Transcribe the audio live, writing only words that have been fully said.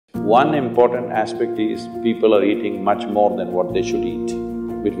One important aspect is people are eating much more than what they should eat.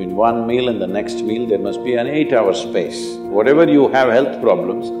 Between one meal and the next meal, there must be an 8-hour space. Whatever you have health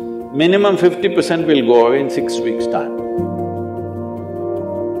problems, minimum 50% will go away in 6 weeks' time.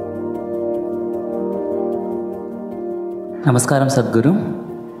 Namaskaram, Sadhguru.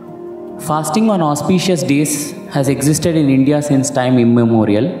 Fasting on auspicious days has existed in India since time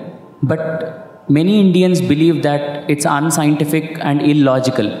immemorial, but many Indians believe that it's unscientific and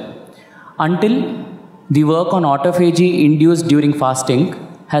illogical. Until the work on autophagy induced during fasting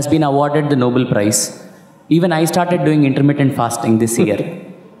has been awarded the Nobel Prize. Even I started doing intermittent fasting this year.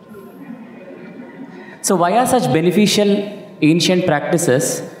 So why are such beneficial ancient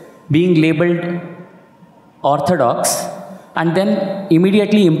practices being labeled orthodox and then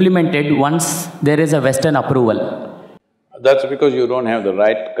immediately implemented once there is a Western approval? That's because you don't have the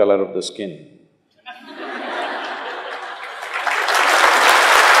right color of the skin.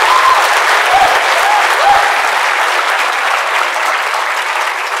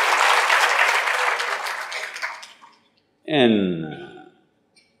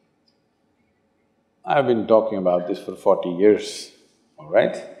 I've been talking about this for 40 years, all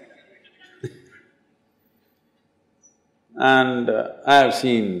right? And I have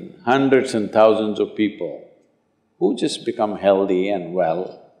seen hundreds and thousands of people who just become healthy and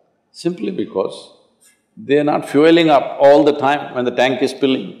well simply because they're not fueling up all the time when the tank is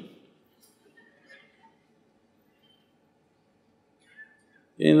filling.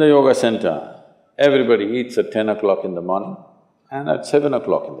 In the yoga center, everybody eats at 10 o'clock in the morning and at 7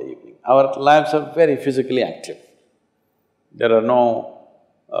 o'clock in the evening. Our lives are very physically active. There are no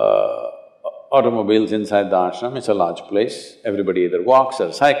automobiles inside the ashram, it's a large place. Everybody either walks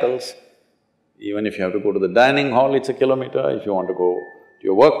or cycles. Even if you have to go to the dining hall, it's a kilometer. If you want to go to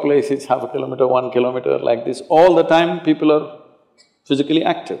your workplace, it's half a kilometer, 1 kilometer, like this. All the time, people are physically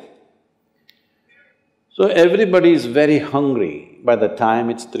active. So everybody is very hungry. By the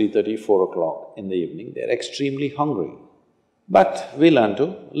time it's 3:30, 4 o'clock in the evening, they're extremely hungry. But we learn to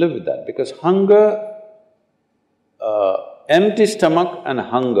live with that because hunger, empty stomach and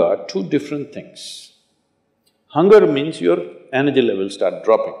hunger are two different things. Hunger means your energy levels start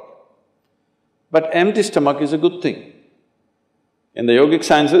dropping. But empty stomach is a good thing. In the yogic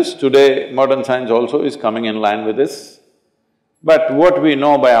sciences, today modern science also is coming in line with this. But what we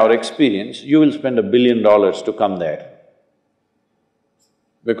know by our experience, you will spend $1 billion to come there.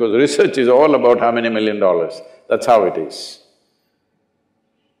 Because research is all about how many $1 million, that's how it is.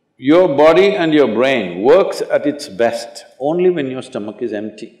 Your body and your brain works at its best only when your stomach is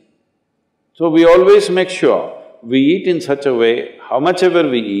empty. So we always make sure we eat in such a way, how much ever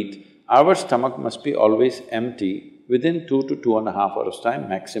we eat, our stomach must be always empty within 2 to 2.5 hours' time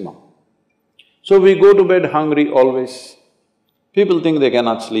maximum. So we go to bed hungry always. People think they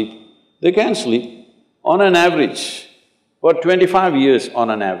cannot sleep. They can sleep. On an average, for 25 years on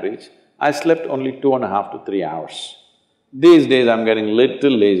an average, I slept only 2.5 to 3 hours. These days I'm getting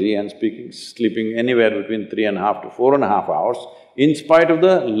little lazy and sleeping anywhere between 3.5 to 4.5 hours in spite of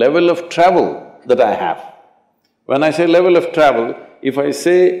the level of travel that I have. When I say level of travel, if I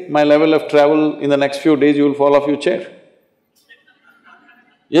say my level of travel in the next few days, you will fall off your chair.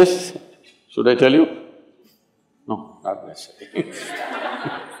 Yes? Should I tell you? No, not necessarily.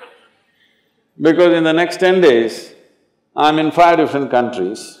 Because in the next 10 days, I'm in 5 different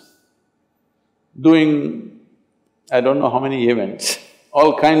countries doing I don't know how many events,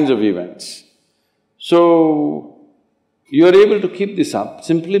 all kinds of events. So, you're able to keep this up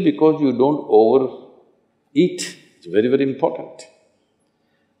simply because you don't overeat. It's very, very important.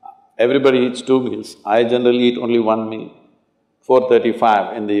 Everybody eats 2 meals. I generally eat only 1 meal,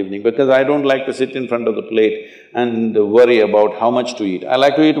 4:35 in the evening, because I don't like to sit in front of the plate and worry about how much to eat. I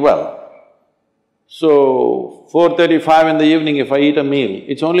like to eat well. So, 4:35 in the evening, if I eat a meal,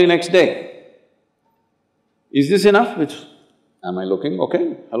 it's only next day. Is this enough? Am I looking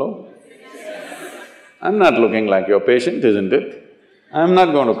okay? Hello? I'm not looking like your patient, isn't it? I'm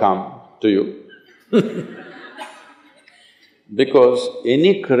not going to come to you because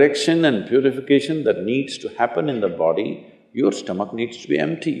any correction and purification that needs to happen in the body, your stomach needs to be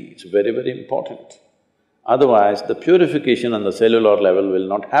empty. It's very, very important. Otherwise, the purification on the cellular level will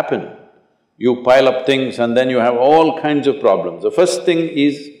not happen. You pile up things and then you have all kinds of problems. The first thing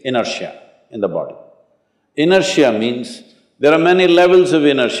is inertia in the body. Inertia means there are many levels of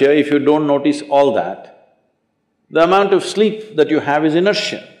inertia. If you don't notice all that, the amount of sleep that you have is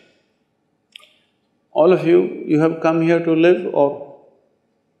inertia. All of you have come here to live or…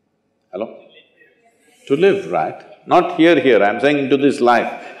 Hello? To live, right? Not here, I'm saying into this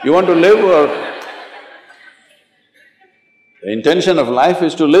life. You want to live or… The intention of life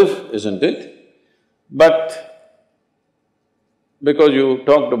is to live, isn't it? But because you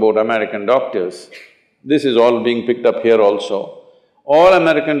talked about American doctors, this is all being picked up here also. All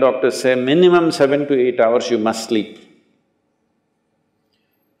American doctors say minimum 7 to 8 hours you must sleep.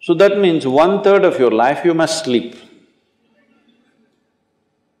 So that means 1/3 of your life you must sleep.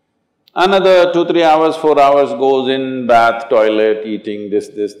 Another 2, 3 hours, 4 hours goes in bath, toilet, eating, this,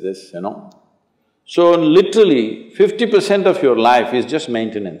 you know. So literally 50% of your life is just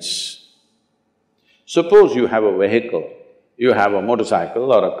maintenance. Suppose you have a vehicle, you have a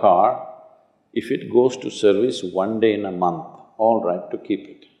motorcycle or a car, if it goes to service 1 day in a month, all right to keep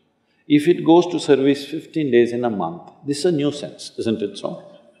it. If it goes to service 15 days in a month, this is a nuisance, isn't it so?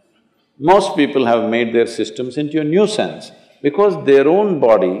 Most people have made their systems into a nuisance because their own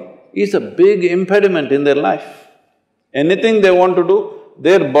body is a big impediment in their life. Anything they want to do,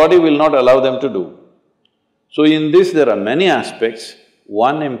 their body will not allow them to do. So in this there are many aspects.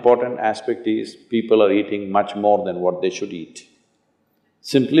 One important aspect is people are eating much more than what they should eat.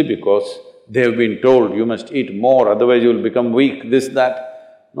 Simply because they have been told, you must eat more, otherwise you will become weak, this, that.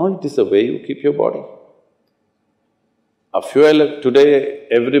 No, it is the way you keep your body. Today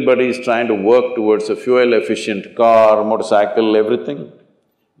everybody is trying to work towards a fuel-efficient car, motorcycle, everything.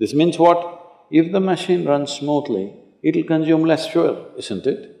 This means what? If the machine runs smoothly, it'll consume less fuel, isn't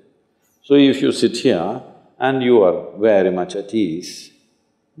it? So if you sit here and you are very much at ease,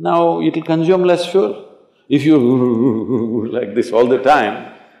 now it'll consume less fuel. If you like this all the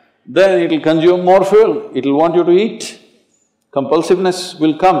time, then it'll consume more fuel, it'll want you to eat. Compulsiveness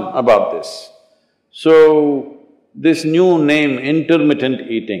will come about this. So, this new name, intermittent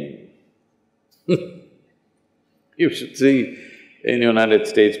eating you should see, in United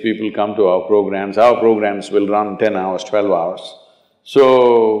States, people come to our programs will run 10 hours, 12 hours.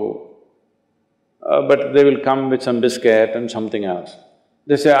 So, but they will come with some biscuit and something else.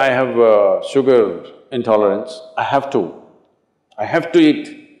 They say, I have sugar intolerance, I have to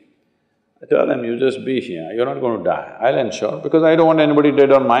eat. I tell them, you just be here, you're not going to die, I'll ensure, because I don't want anybody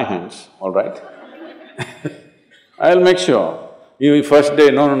dead on my hands, all right? I'll make sure. You first day,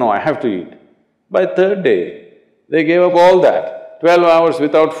 no, I have to eat. By third day, they gave up all that. 12 hours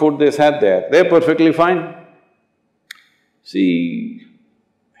without food they sat there, they're perfectly fine. See,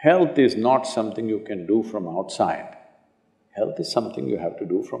 health is not something you can do from outside. Health is something you have to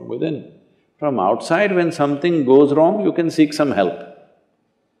do from within. From outside, when something goes wrong, you can seek some help.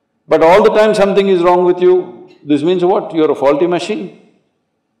 But all the time something is wrong with you, this means what? You're a faulty machine.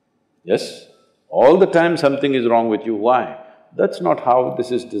 Yes? All the time something is wrong with you, why? That's not how this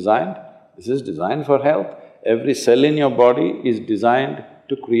is designed. This is designed for health. Every cell in your body is designed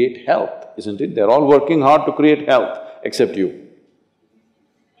to create health, isn't it? They're all working hard to create health, except you.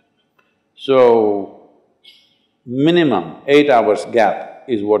 So, minimum 8 hours gap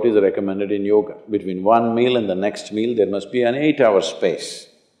is what is recommended in yoga. Between one meal and the next meal, there must be an 8-hour space.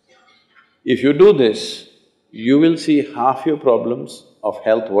 If you do this, you will see half your problems of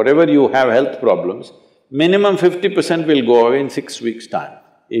health, whatever you have health problems, minimum 50% will go away in 6 weeks' time.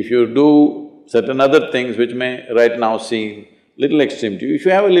 If you do certain other things which may right now seem little extreme to you, if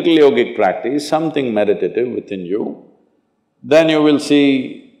you have a little yogic practice, something meditative within you, then you will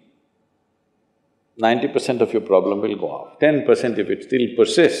see 90% of your problem will go off. 10% if it still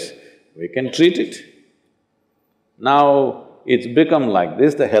persists, we can treat it. Now, it's become like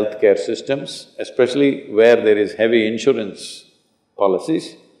this, the healthcare systems, especially where there is heavy insurance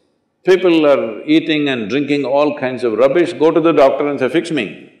policies. People are eating and drinking all kinds of rubbish, go to the doctor and say, fix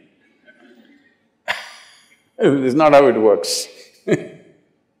me. This is not how it works